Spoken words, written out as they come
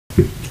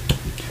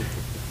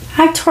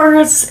Hi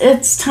Taurus,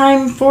 it's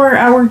time for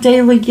our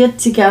daily get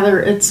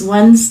together. It's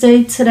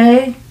Wednesday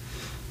today,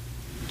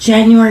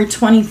 January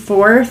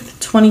 24th,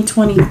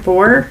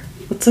 2024.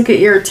 Let's look at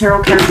your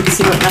tarot cards and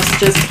see what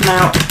messages come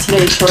out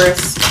today,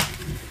 Taurus.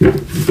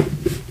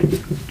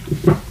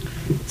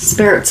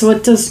 Spirit, so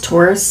what does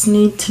Taurus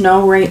need to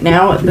know right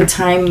now at the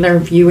time they're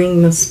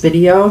viewing this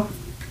video?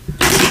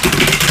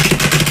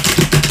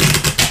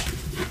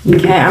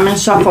 Okay, I'm going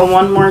to shuffle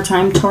one more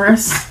time,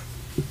 Taurus.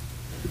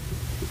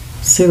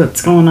 See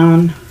what's going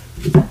on.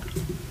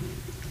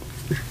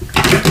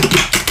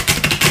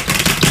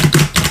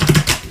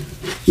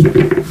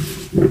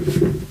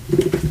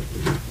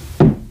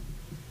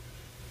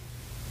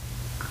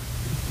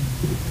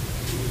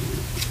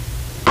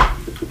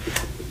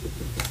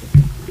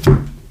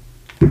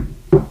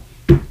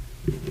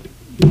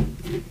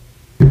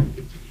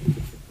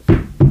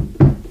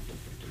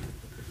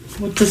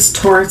 What does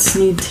Taurus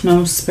need to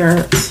know,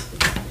 spirits?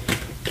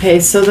 Okay,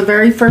 so the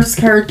very first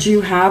card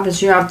you have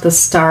is you have the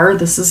Star.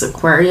 This is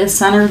Aquarius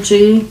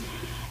energy.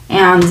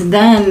 And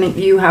then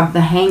you have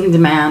the Hanged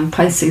Man,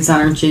 Pisces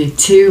energy.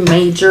 Two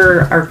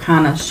major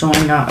arcana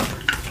showing up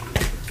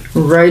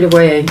right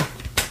away.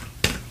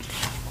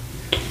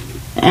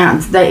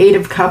 And the Eight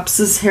of Cups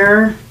is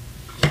here.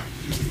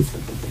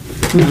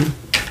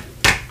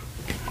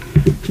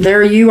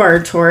 There you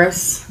are,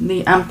 Taurus,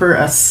 the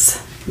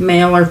Empress,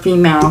 male or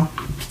female.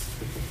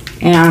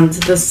 And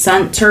the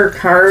center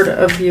card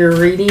of your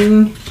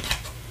reading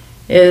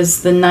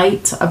is the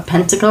Knight of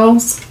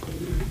Pentacles.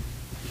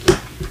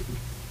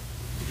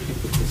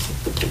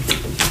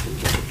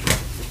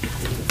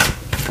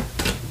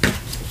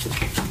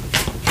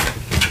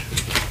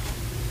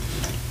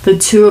 The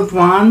Two of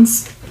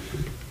Wands.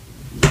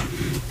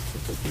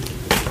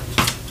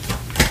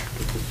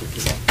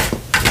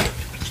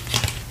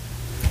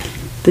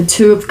 The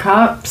Two of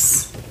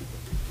Cups.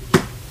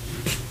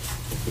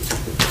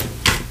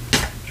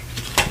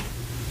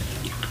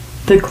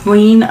 The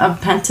Queen of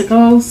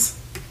Pentacles.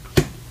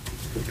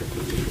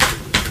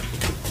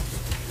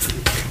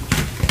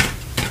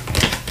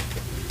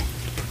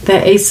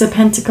 The Ace of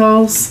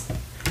Pentacles.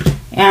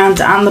 And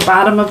on the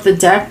bottom of the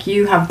deck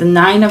you have the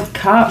Nine of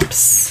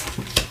Cups.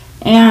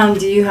 And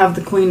you have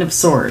the Queen of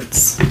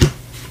Swords.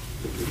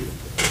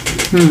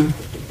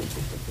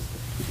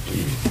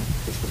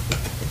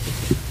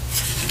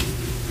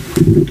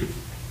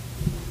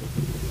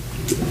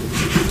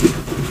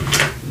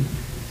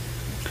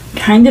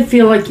 Kind of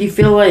feel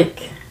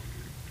like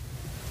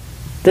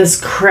this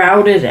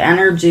crowded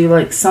energy,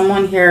 like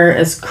someone here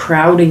is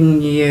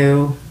crowding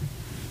you.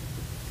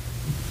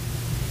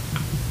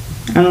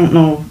 I don't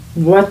know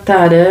what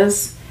that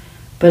is,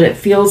 but it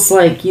feels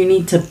like you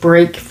need to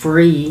break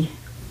free.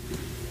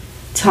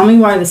 Tell me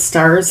why the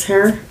Star is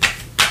here.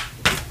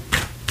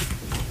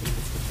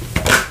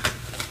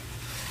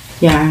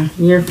 Yeah,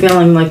 you're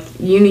feeling like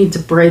you need to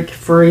break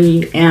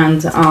free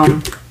and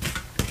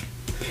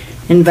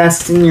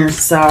invest in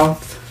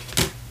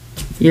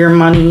yourself, your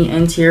money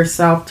into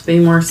yourself, to be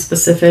more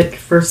specific,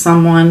 for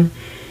someone.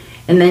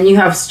 And then you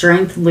have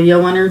Strength,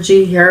 Leo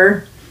energy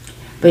here,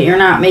 but you're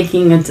not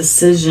making a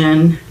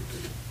decision.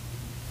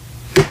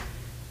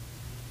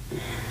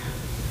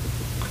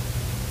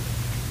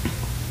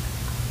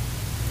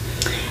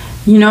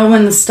 You know,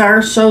 when the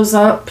Star shows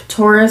up,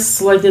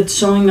 Taurus, like it's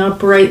showing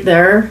up right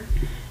there,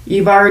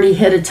 you've already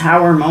hit a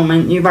tower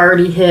moment. You've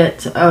already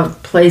hit a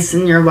place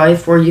in your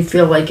life where you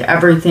feel like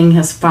everything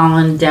has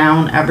fallen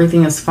down,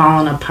 everything has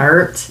fallen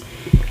apart.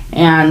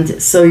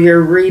 And so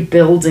you're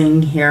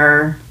rebuilding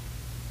here.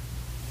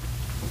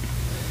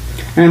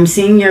 And I'm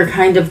seeing you're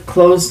kind of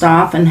closed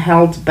off and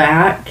held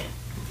back.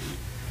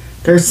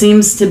 There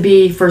seems to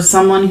be, for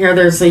someone here,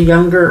 there's a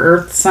younger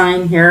earth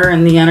sign here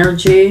in the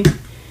energy.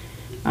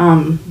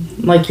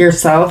 Like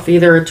yourself,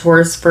 either a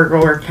Taurus,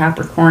 Virgo, or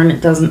Capricorn. It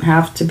doesn't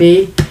have to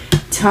be.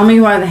 Tell me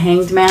why the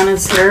Hanged Man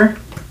is here.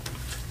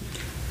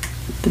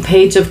 The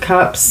Page of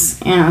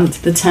Cups and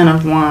the Ten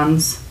of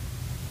Wands.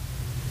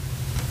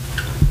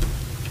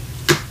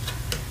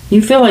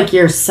 You feel like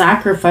you're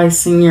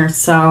sacrificing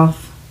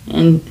yourself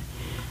and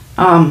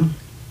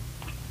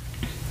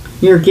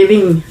you're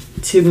giving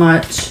too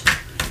much.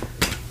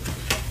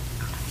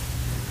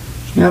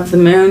 You have the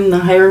Moon, the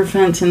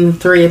Hierophant, and the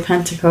Three of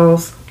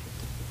Pentacles.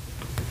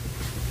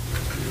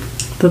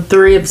 The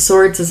Three of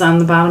Swords is on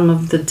the bottom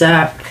of the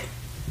deck.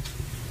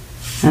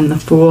 And the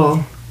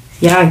Fool.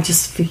 Yeah, I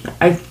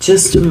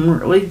just am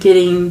really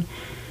getting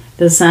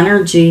this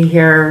energy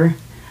here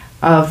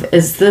of,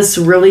 is this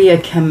really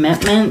a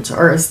commitment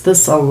or is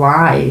this a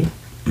lie?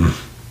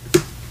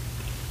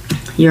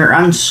 You're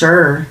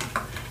unsure.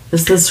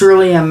 Is this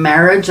really a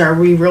marriage? Are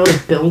we really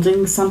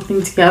building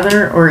something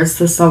together, or is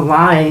this a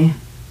lie?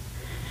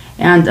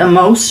 And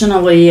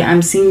emotionally,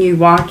 I'm seeing you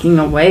walking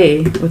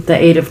away with the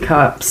Eight of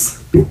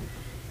Cups.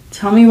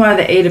 Tell me why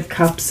the Eight of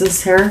Cups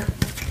is here.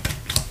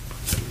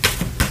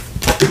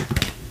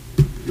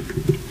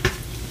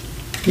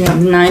 You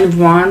have the Nine of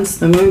Wands,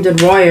 the Wounded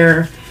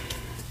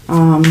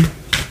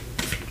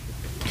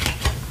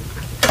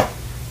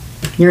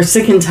You're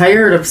sick and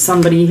tired of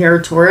somebody here,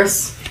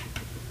 Taurus.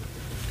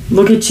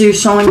 Look at you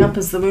showing up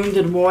as the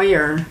wounded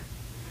warrior.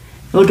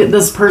 Look at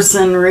this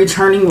person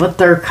returning with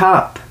their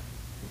cup.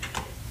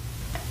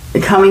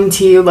 Coming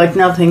to you like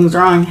nothing's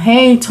wrong.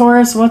 Hey,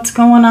 Taurus, what's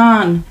going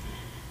on?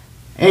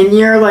 And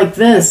you're like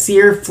this.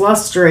 You're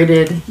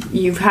frustrated.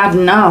 You've had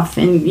enough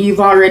and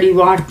you've already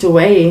walked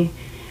away.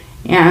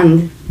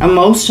 And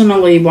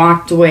emotionally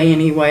walked away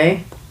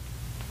anyway.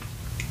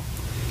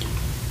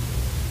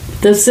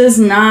 This is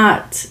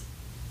not...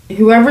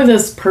 Whoever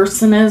this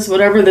person is,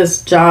 whatever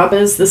this job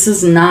is, this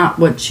is not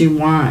what you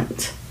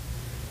want.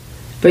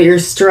 But you're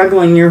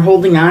struggling, you're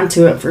holding on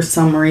to it for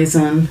some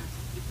reason.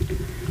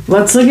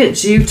 Let's look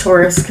at you,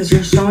 Taurus, because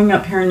you're showing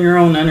up here in your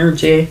own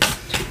energy.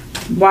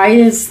 Why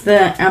is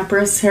the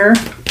Empress here?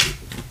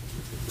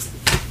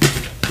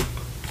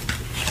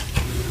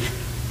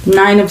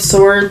 9 of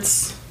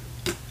Swords,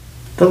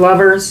 the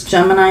Lovers,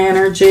 Gemini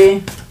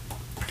energy.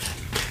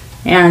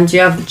 And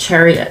you have the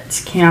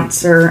Chariot,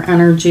 Cancer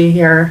energy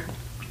here.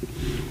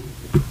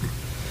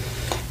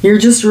 You're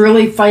just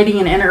really fighting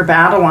an inner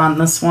battle on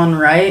this one,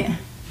 right?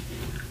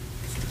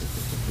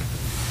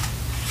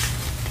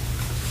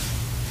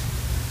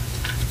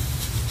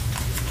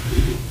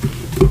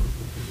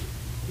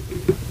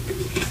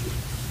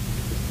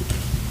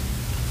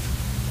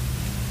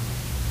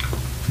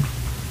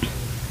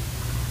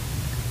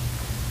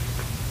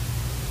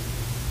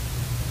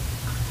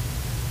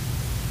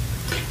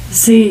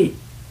 See,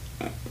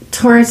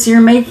 Taurus,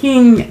 you're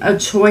making a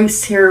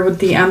choice here with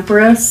the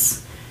Empress.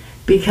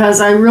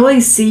 Because I really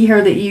see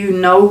here that you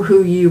know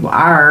who you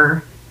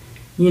are.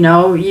 You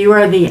know, you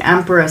are the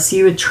Empress.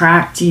 You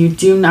attract, you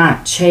do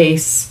not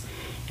chase.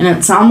 And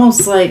it's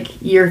almost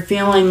like you're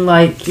feeling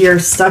like you're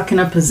stuck in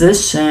a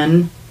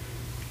position.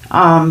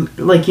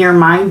 Like your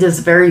mind is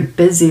very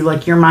busy.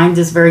 Like your mind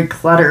is very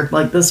cluttered.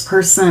 Like this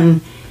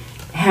person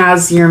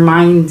has your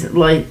mind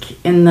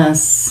like in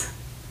this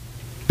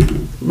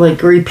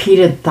like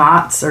repeated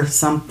thoughts or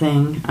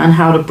something on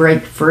how to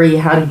break free,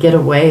 how to get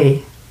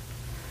away.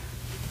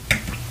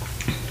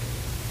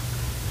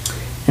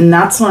 And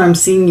that's what I'm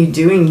seeing you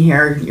doing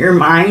here. Your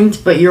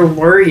mind, but you're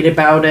worried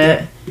about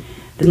it.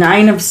 The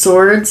 9 of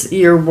Swords,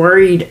 you're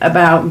worried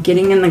about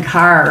getting in the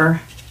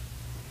car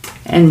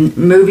and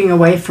moving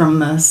away from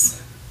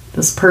this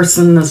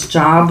person, this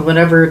job,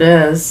 whatever it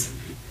is.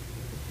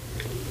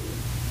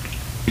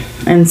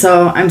 And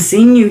so I'm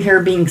seeing you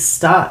here being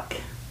stuck.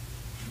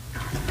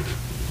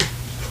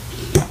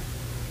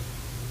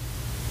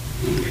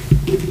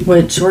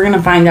 Which we're going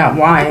to find out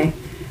why.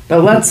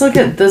 But let's look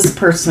at this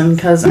person,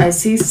 because I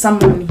see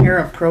someone here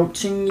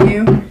approaching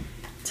you.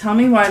 Tell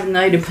me why the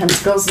Knight of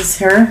Pentacles is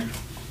here.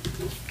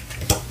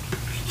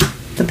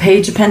 The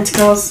Page of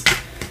Pentacles.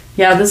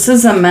 Yeah, this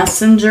is a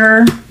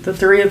messenger. The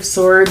 3 of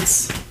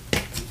Swords.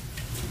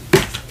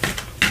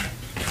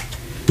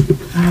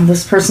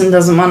 This person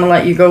doesn't want to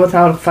let you go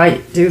without a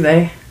fight, do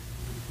they?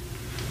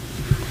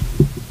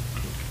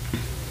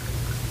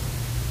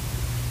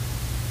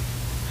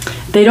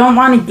 They don't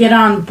want to get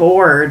on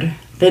board.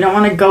 They don't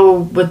want to go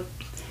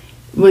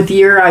with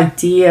your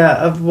idea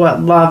of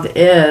what love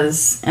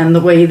is and the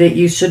way that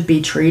you should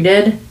be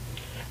treated.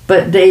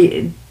 But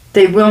they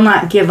will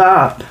not give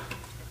up.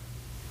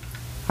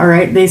 All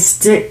right? They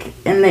stick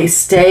and they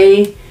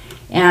stay.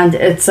 And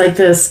it's like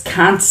this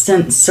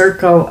constant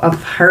circle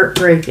of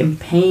heartbreak and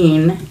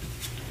pain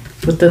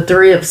with the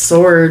 3 of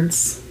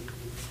Swords.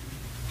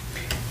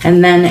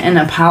 And then an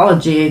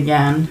apology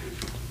again.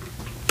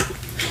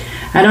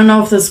 I don't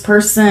know if this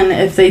person,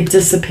 if they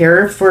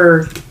disappear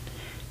for,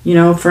 you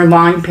know, for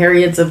long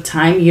periods of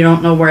time, you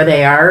don't know where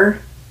they are.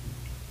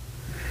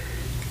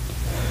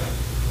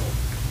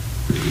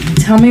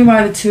 Tell me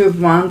why the 2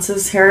 of Wands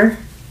is here.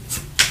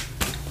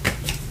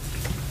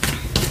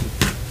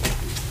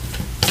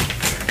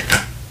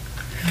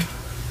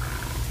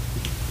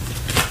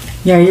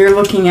 Yeah, you're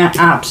looking at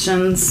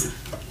options.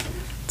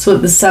 That's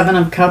what the 7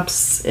 of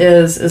Cups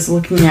is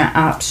looking at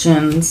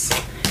options.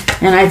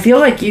 And I feel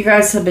like you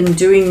guys have been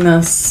doing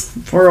this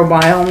for a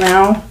while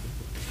now.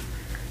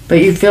 But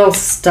you feel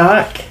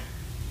stuck.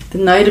 The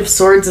Knight of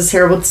Swords is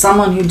here with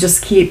someone who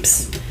just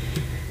keeps...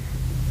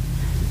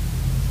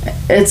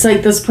 It's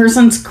like this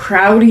person's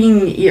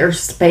crowding your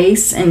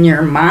space and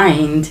your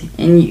mind.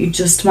 And you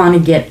just want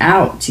to get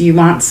out. You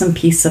want some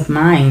peace of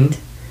mind.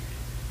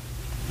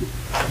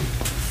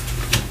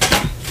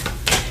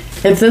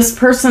 If this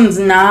person's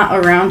not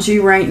around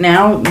you right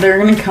now, they're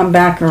going to come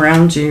back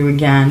around you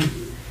again.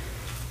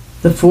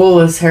 The Fool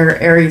is here,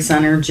 Aries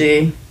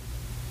energy.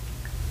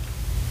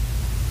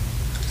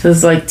 So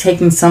it's like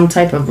taking some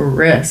type of a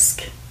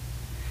risk.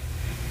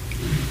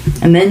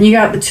 And then you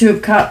got the 2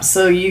 of Cups.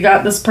 So you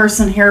got this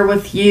person here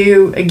with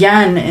you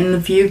again in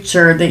the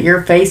future that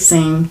you're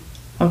facing.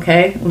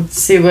 Okay, let's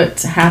see what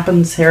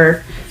happens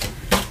here.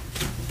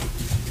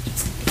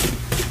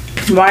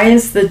 Why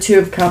is the 2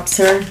 of Cups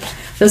here?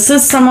 This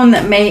is someone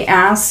that may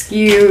ask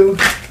you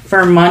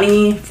for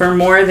money for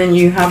more than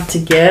you have to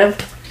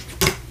give.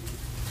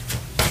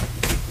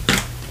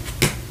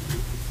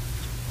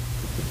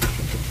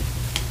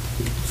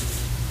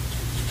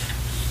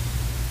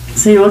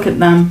 See, look at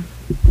them.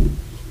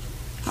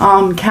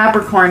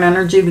 Capricorn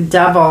energy, the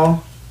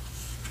devil.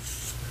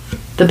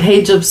 The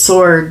Page of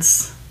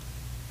Swords.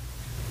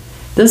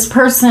 This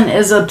person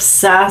is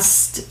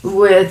obsessed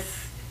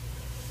with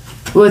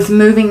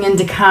moving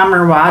into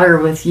calmer water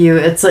with you.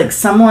 It's like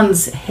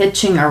someone's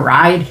hitching a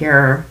ride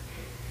here.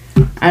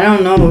 I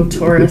don't know,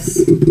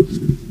 Taurus.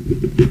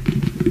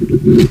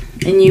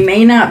 And you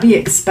may not be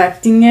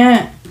expecting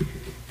it,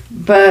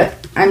 but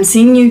I'm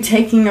seeing you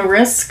taking a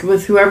risk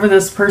with whoever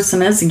this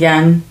person is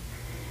again.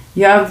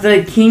 You have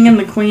the King and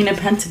the Queen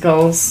of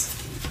Pentacles.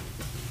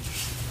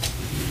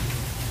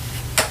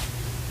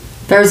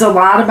 There's a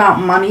lot about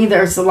money.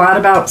 There's a lot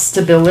about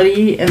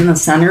stability in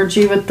this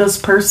energy with this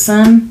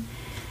person.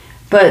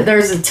 But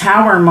there's a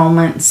Tower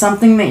moment,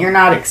 something that you're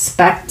not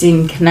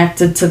expecting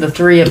connected to the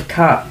Three of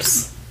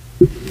Cups.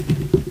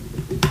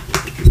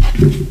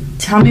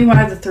 Tell me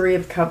why the Three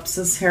of Cups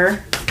is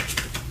here.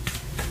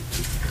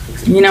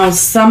 You know,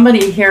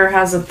 somebody here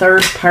has a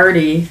third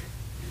party.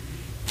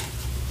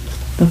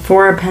 The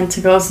Four of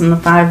Pentacles and the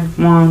Five of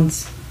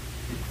Wands.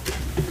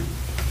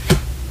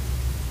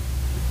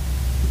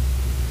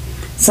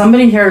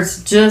 Somebody here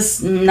is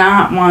just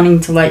not wanting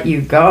to let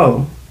you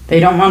go.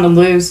 They don't want to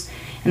lose,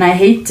 and I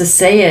hate to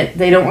say it,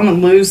 they don't want to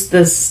lose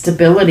this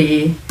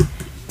stability.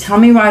 Tell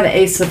me why the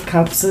Ace of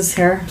Cups is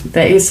here.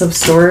 The Ace of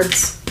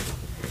Swords,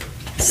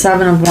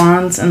 Seven of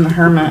Wands, and the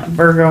Hermit,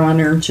 Virgo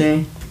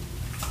energy.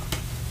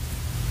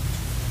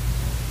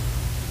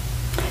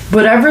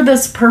 Whatever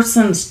this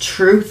person's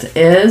truth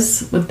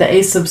is with the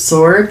Ace of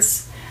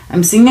Swords,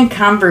 I'm seeing a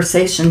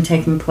conversation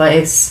taking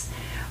place.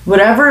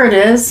 Whatever it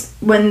is,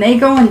 when they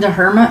go into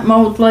hermit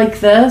mode like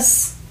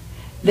this,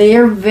 they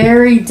are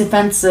very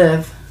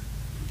defensive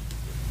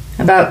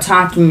about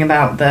talking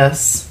about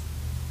this.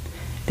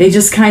 They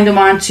just kind of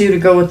want you to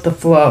go with the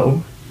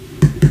flow.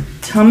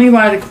 Tell me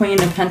why the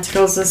Queen of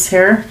Pentacles is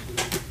here.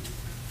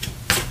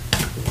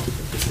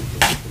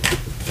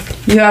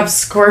 You have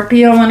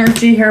Scorpio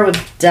energy here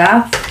with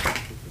death.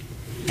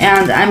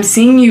 And I'm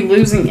seeing you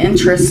losing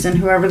interest in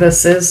whoever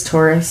this is,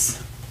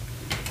 Taurus.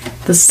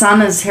 The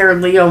Sun is here,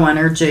 Leo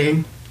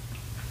energy.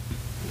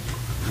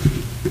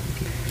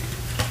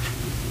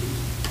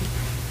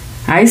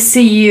 I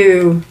see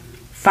you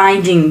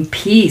finding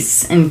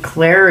peace and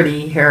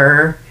clarity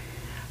here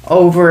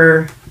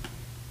over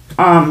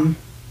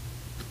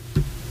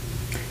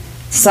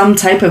some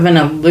type of an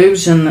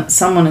illusion that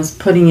someone is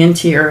putting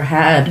into your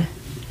head.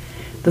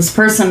 This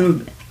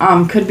person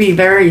could be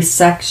very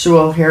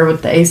sexual here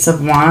with the Ace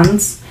of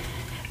Wands,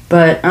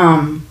 but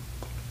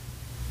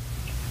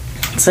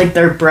it's like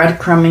they're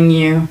breadcrumbing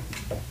you.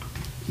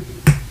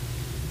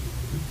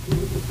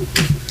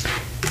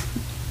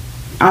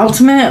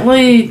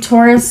 Ultimately,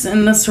 Taurus,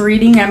 in this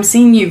reading, I'm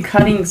seeing you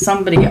cutting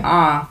somebody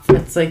off.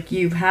 It's like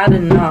you've had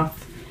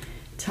enough.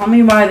 Tell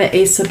me why the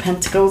Ace of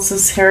Pentacles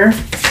is here.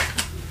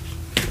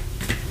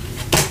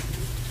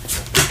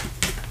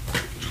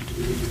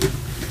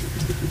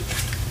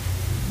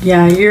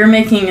 Yeah, you're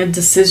making a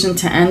decision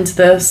to end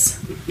this.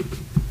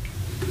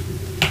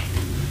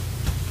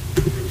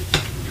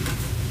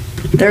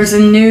 There's a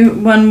new,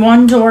 when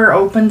one door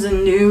opens,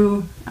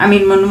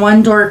 when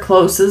one door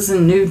closes, a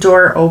new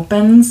door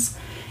opens.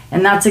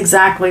 And that's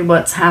exactly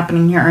what's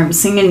happening here. I'm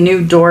seeing a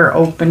new door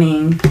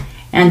opening.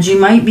 And you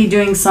might be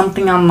doing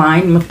something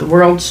online with the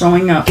World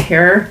showing up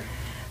here.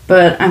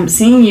 But I'm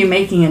seeing you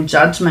making a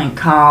judgment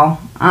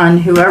call on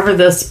whoever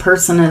this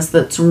person is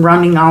that's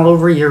running all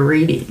over your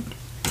reading.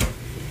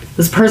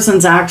 This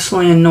person's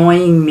actually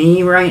annoying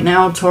me right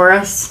now,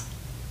 Taurus.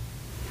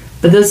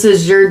 But this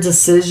is your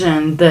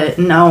decision that,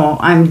 no,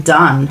 I'm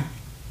done.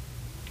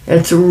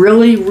 It's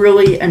really,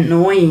 really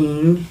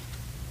annoying.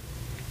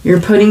 You're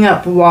putting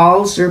up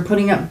walls. You're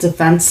putting up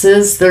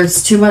defenses.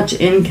 There's too much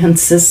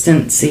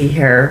inconsistency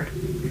here.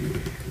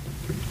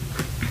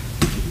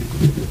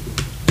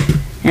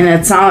 And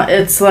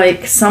it's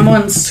like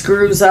someone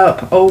screws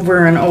up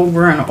over and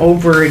over and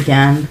over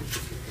again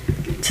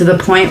to the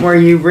point where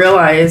you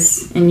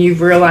realize, and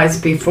you've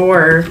realized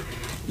before,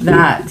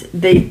 that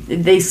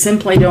they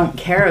simply don't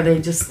care. They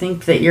just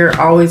think that you're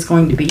always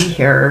going to be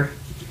here.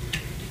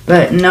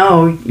 But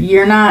no,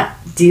 you're not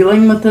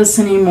dealing with this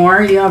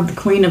anymore. You have the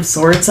Queen of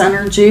Swords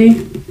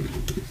energy.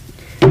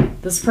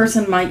 This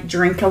person might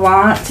drink a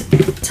lot.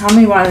 Tell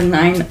me why the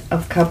Nine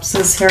of Cups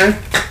is here.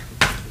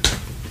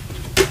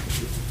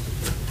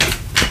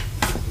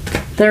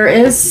 There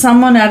is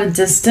someone at a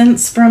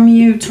distance from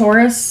you,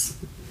 Taurus.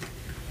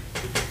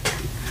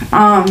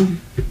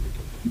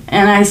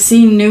 And I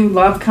see new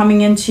love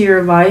coming into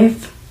your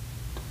life.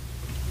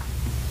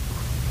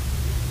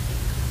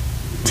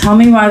 Tell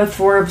me why the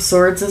Four of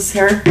Swords is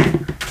here.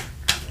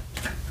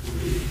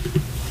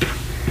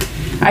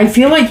 I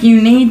feel like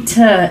you need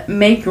to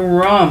make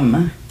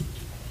room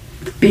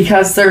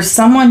because there's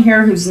someone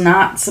here who's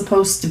not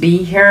supposed to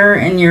be here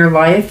in your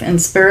life,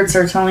 and spirits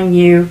are telling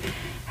you,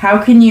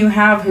 how can you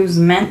have who's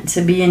meant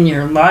to be in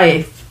your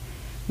life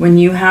when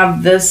you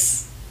have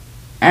this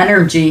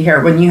energy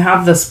here, when you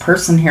have this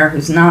person here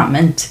who's not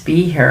meant to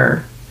be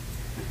here?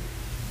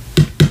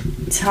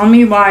 Tell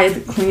me why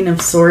the Queen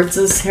of Swords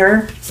is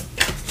here.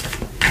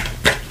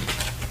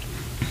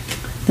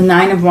 The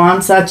Nine of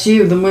Wands, that's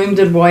you, the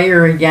wounded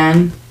warrior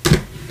again.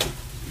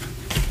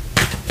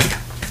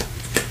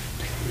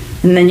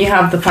 And then you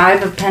have the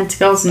Five of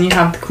Pentacles and you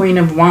have the Queen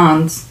of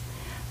Wands.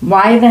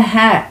 Why the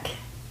heck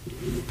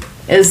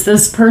is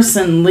this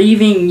person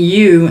leaving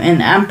you,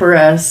 an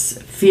Empress,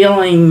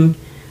 feeling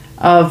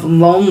of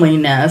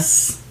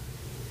loneliness?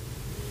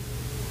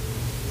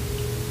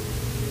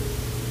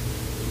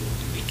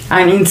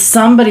 I mean,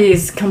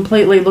 somebody's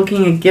completely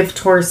looking a gift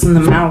horse in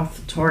the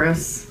mouth,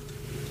 Taurus.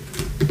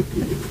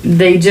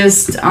 They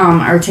just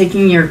are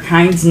taking your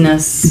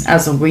kindness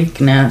as a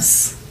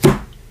weakness.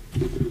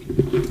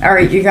 All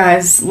right, you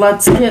guys,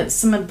 let's get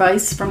some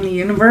advice from the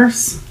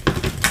universe.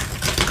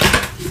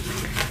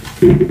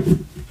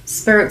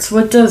 Spirits,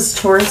 what does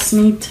Taurus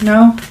need to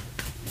know?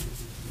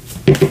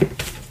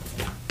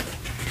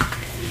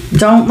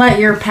 Don't let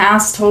your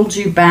past hold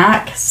you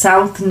back,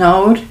 South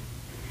Node.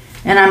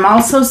 And I'm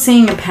also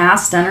seeing a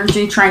past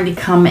energy trying to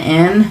come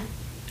in.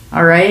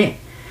 All right?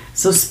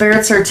 So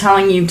spirits are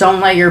telling you, don't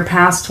let your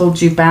past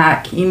hold you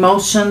back.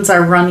 Emotions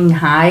are running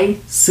high,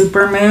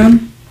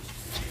 supermoon.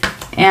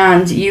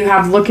 And you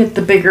have, look at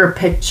the bigger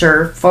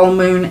picture, full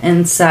moon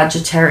in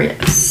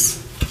Sagittarius.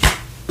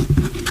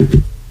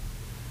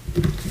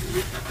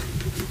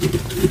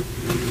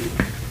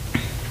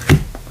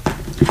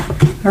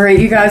 All right,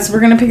 you guys, we're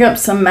going to pick up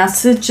some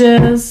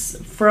messages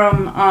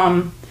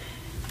from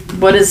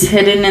what is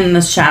hidden in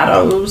the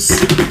shadows.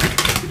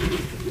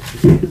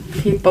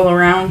 People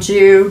around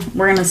you.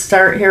 We're going to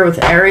start here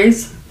with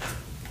Aries.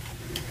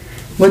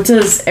 What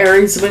does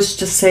Aries wish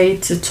to say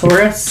to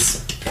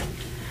Taurus?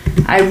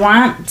 I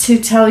want to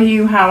tell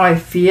you how I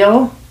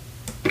feel.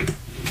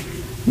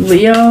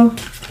 Leo,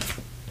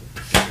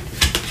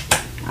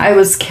 I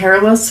was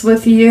careless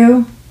with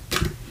you.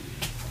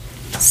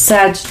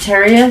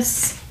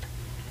 Sagittarius,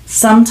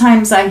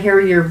 sometimes I hear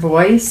your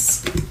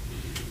voice.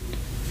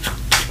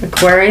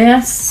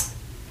 Aquarius,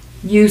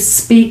 you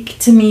speak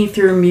to me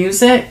through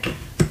music.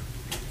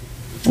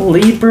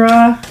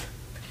 Libra,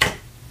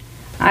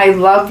 I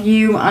love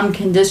you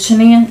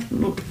unconditionally.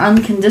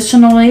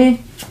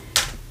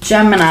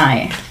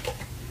 Gemini,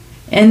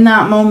 in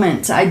that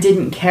moment, I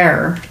didn't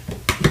care.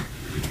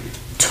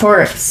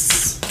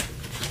 Taurus,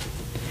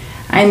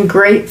 I'm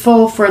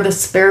grateful for the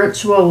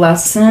spiritual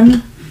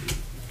lesson.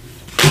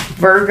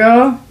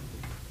 Virgo,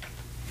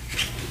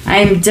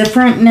 I'm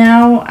different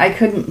now. I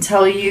couldn't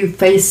tell you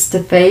face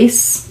to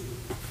face.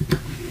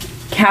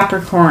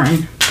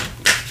 Capricorn,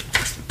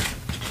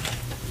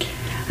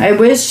 I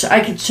wish I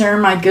could share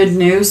my good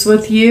news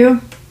with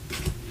you.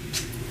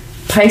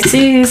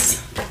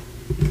 Pisces,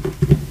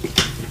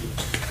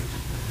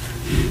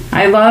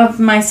 I love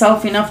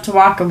myself enough to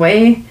walk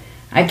away.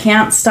 I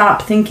can't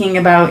stop thinking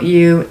about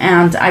you,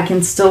 and I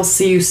can still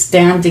see you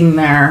standing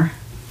there.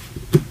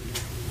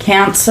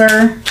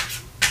 Cancer,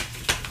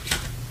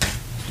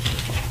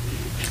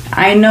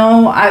 I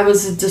know I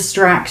was a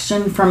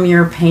distraction from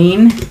your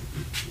pain.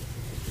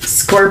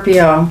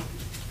 Scorpio,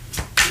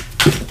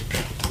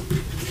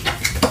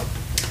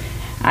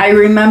 I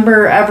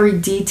remember every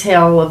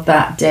detail of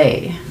that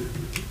day.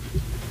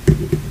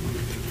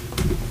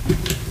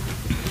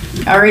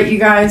 All right, you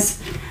guys,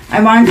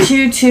 I want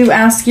you to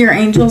ask your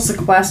angels a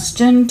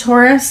question,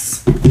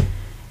 Taurus,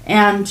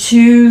 and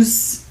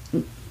choose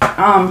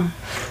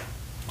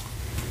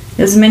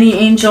as many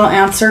angel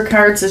answer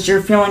cards as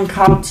you're feeling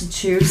called to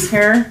choose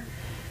here.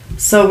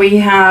 So we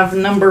have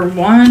number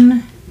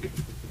 1,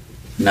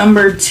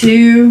 number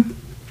 2,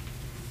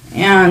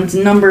 and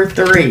number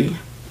 3.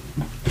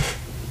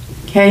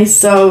 Okay,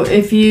 so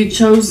if you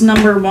chose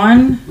number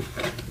 1,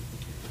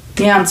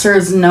 the answer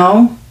is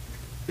no.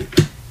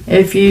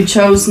 If you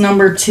chose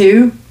number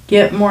 2,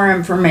 get more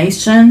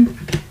information.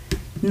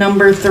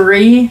 Number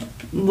 3,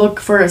 look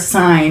for a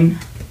sign.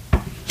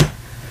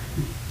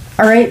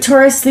 All right,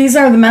 Taurus, these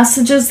are the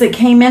messages that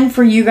came in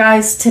for you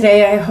guys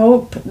today. I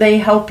hope they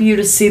help you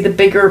to see the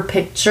bigger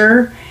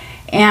picture.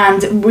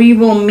 And we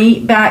will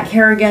meet back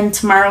here again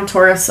tomorrow,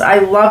 Taurus. I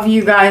love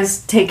you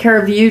guys. Take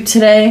care of you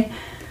today.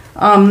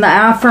 The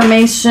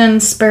affirmation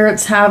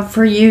spirits have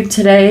for you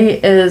today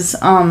is...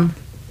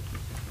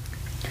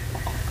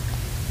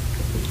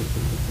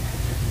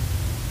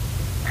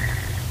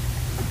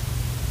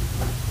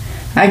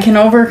 I can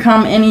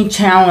overcome any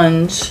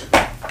challenge.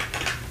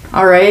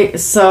 All right,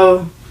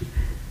 so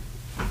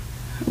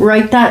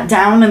write that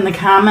down in the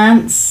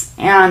comments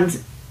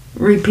and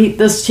repeat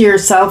this to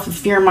yourself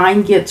if your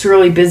mind gets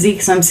really busy,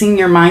 because I'm seeing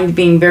your mind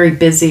being very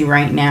busy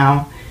right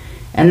now.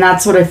 And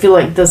that's what I feel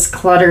like this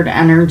cluttered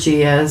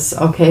energy is.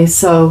 Okay,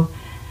 so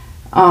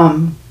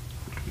I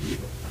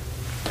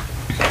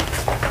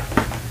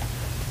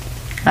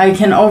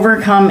can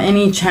overcome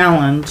any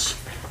challenge.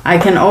 I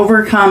can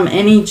overcome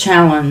any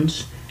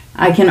challenge.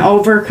 I can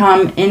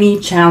overcome any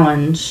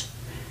challenge.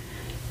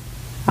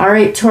 All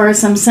right,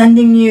 Taurus, I'm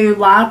sending you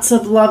lots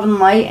of love and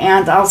light,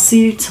 and I'll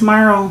see you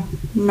tomorrow.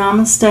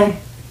 Namaste.